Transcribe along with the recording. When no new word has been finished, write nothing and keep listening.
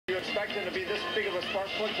expect him to be this big of a spark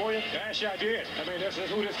plug for you? Actually, I did. I mean, that's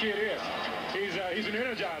who this kid is. He's an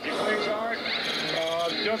energizer. He plays hard,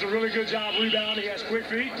 does a really good job rebounding. He has quick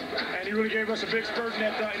feet, and he really gave us a big spurt in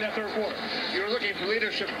that third quarter. You're looking for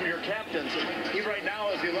leadership from your captains. He right now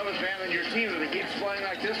is the 11th man on your team. If he keeps playing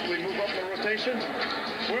like this, will we move up the rotation?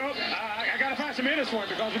 Well, I got to find some minutes for him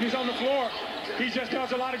because when he's on the floor, he just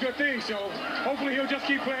does a lot of good things. So hopefully he'll just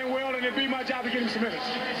keep playing well, and it'll be my job to get him some minutes.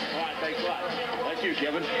 All right, thanks a lot. Thank you,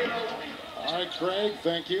 Kevin. All right, Craig,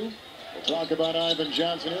 thank you. We'll talk about Ivan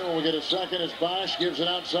Johnson here when we get a second as Bosch gives it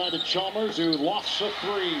outside to Chalmers, who lofts a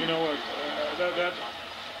three. You know what?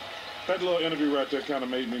 That little interview right there kind of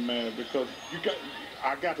made me mad because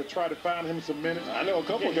I got to try to find him some minutes. I know a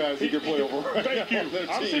couple guys he could play over. Thank you.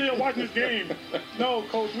 I'm sitting here watching this game. No,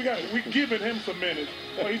 Coach, we giving him some minutes.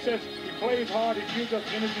 Well, he says he plays hard. He gives us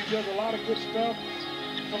energy. He does a lot of good stuff.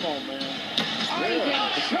 Come on, man.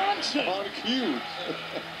 Ivan Johnson on cue.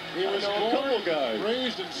 He was born,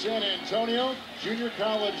 raised in San Antonio, junior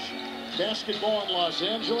college basketball in Los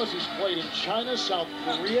Angeles. He's played in China, South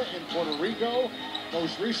Korea, and Puerto Rico.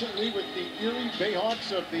 Most recently with the Erie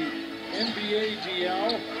Bayhawks of the NBA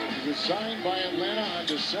DL. He was signed by Atlanta on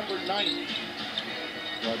December 9th.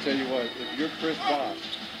 Well, I'll tell you what, if you're Chris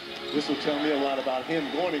Bosh, this will tell me a lot about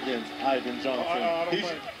him going against Ivan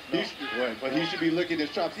Johnson. But he should be looking at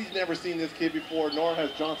his chops. He's never seen this kid before, nor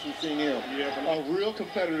has Johnson seen him. Yeah, a real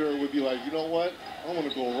competitor would be like, you know what? I want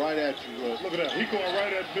to go right at you. Look at that. He going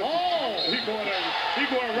right at Mr. Oh! He going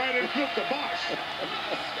right at Mr. Bosh.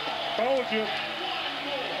 Told you.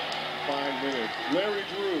 5 minutes. Larry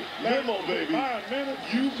Drew. Limo, baby. 5 minutes.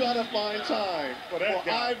 You've got to find time for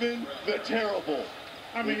Ivan the Terrible.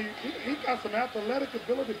 I mean, he got some athletic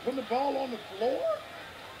ability putting the ball on the floor.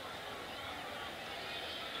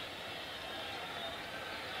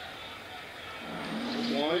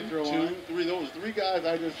 One, two, three. Those 3 guys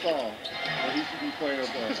I just saw. And he should be playing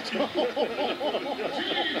above.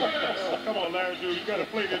 Come on, Larry Drew. You got to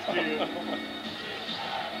play this kid.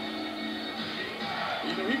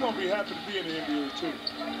 You know, he's going to be happy to be in the NBA, too.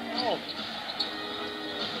 Oh.